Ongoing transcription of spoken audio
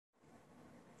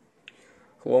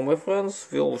Hello my friends,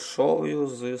 we'll show you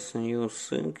this new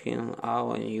thing in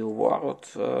our new world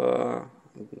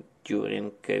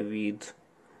during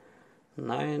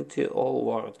COVID-19. All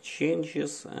world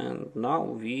changes and now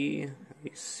we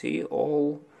see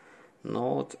all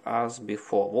not as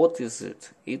before. What is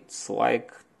it? It's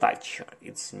like touch.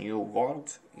 It's new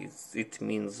word. It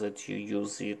means that you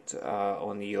use it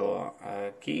on your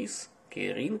keys,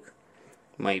 key ring.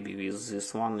 Maybe with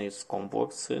this one is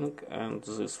complex ring and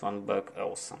this one back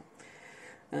also.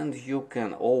 And you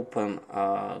can open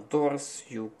doors,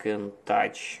 you can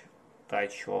touch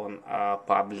on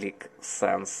public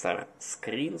sensor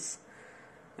screens,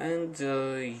 and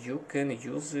you can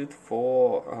use it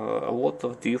for a lot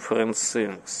of different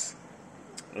things.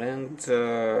 And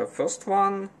first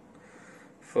one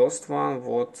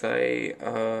what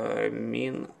I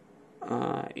mean,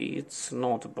 it's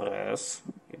not brass,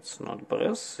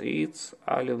 it's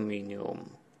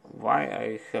aluminium. Why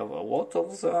I have a lot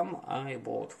of them? I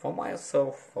bought for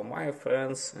myself, for my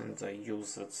friends, and I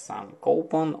used some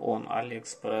coupon on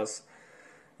AliExpress,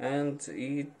 and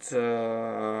it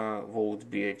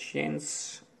would be a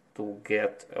chance to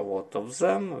get a lot of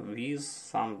them with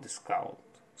some discount.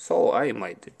 So I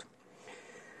made it.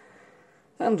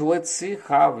 And let's see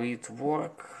how it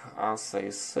works. As I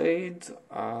said,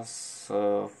 as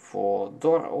for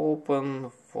door open,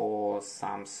 for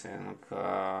something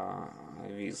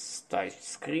with touch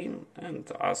screen,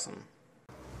 and awesome.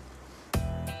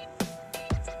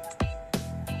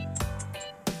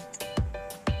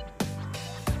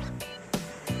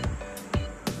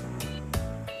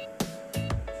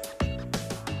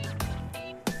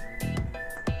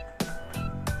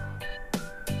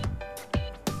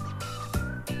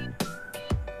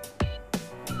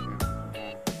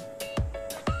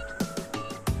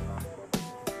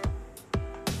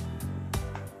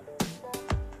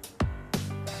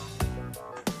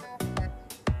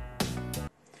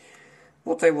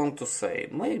 What I want to say,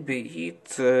 maybe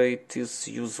it is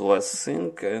useless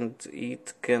thing and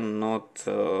it cannot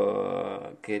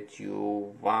get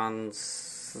you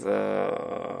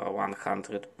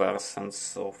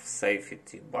 100% of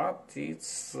safety, but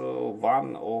it's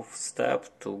one of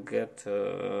step to get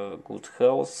good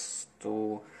health,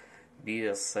 to be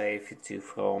a safety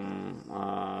from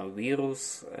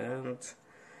virus, and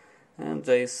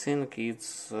I think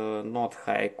it's not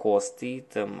high cost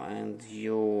item, and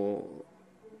you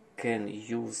can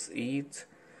use it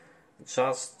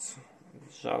just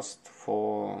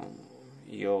for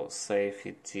your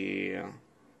safety.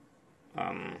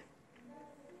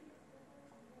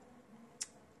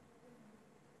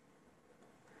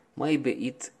 Maybe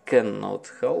it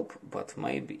cannot help, but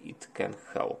maybe it can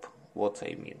help. What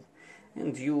I mean,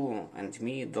 and you and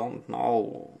me don't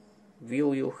know.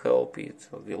 Will you help it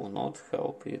or will not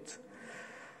help it?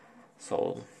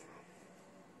 So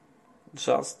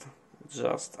just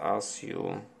as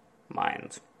you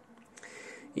mind.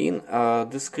 In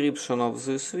description of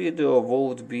this video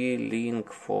would be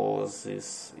link for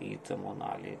this item on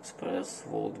AliExpress,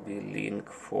 would be link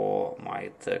for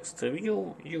my text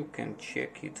review. You can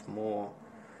check it more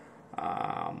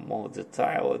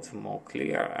detailed, more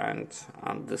clear, and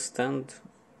understand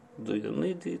do you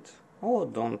need it or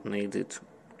don't need it.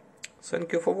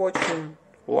 Thank you for watching.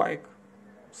 Like,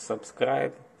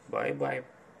 subscribe. Bye bye.